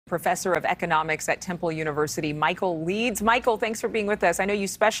professor of economics at Temple University, Michael Leeds. Michael, thanks for being with us. I know you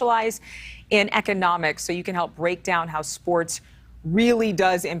specialize in economics, so you can help break down how sports really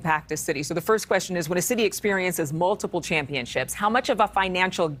does impact a city. So the first question is, when a city experiences multiple championships, how much of a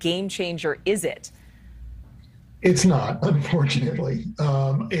financial game changer is it? It's not, unfortunately.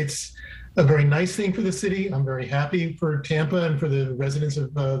 It's a very nice thing for the city. I'm very happy for Tampa and for the residents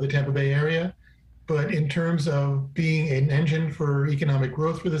of the Tampa Bay area. But in terms of being an engine for economic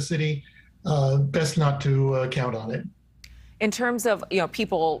growth for the city, best not to count on it. In terms of,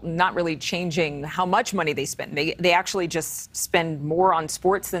 people not really changing how much money they spend, they actually just spend more on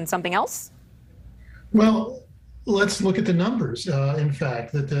sports than something else? Well, let's look at the numbers. In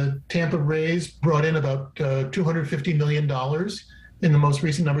fact, that the Tampa Rays brought in about $250 million in the most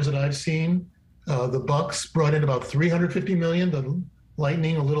recent numbers that I've seen. The Bucks brought in about $350 million. The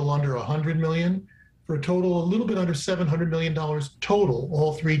Lightning a little under $100 million, for a total a little bit under $700 million total,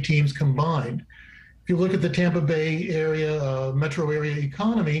 all three teams combined. If you look at the Tampa Bay area, metro area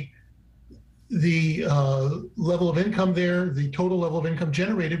economy, the level of income there, the total level of income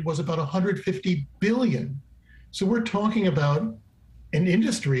generated was about $150 billion. So we're talking about an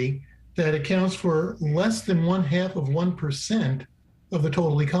industry that accounts for less than 1/2% of the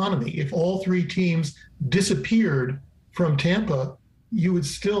total economy. If all three teams disappeared from Tampa, you would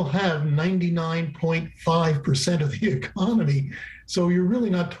still have 99.5% of the economy. So you're really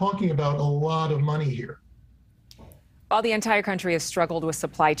not talking about a lot of money here. While the entire country has struggled with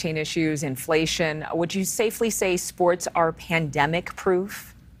supply chain issues, inflation, would you safely say sports are pandemic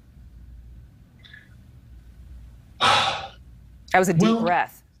proof? That was a deep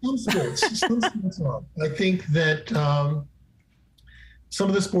breath. Some sports are. I think that some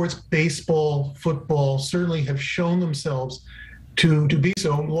of the sports, baseball, football, certainly have shown themselves to be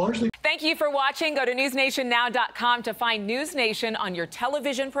so, largely. Thank you for watching. Go to newsnationnow.com to find NewsNation on your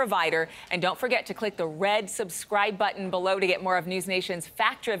television provider. And don't forget to click the red subscribe button below to get more of NewsNation's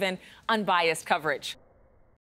fact-driven, unbiased coverage.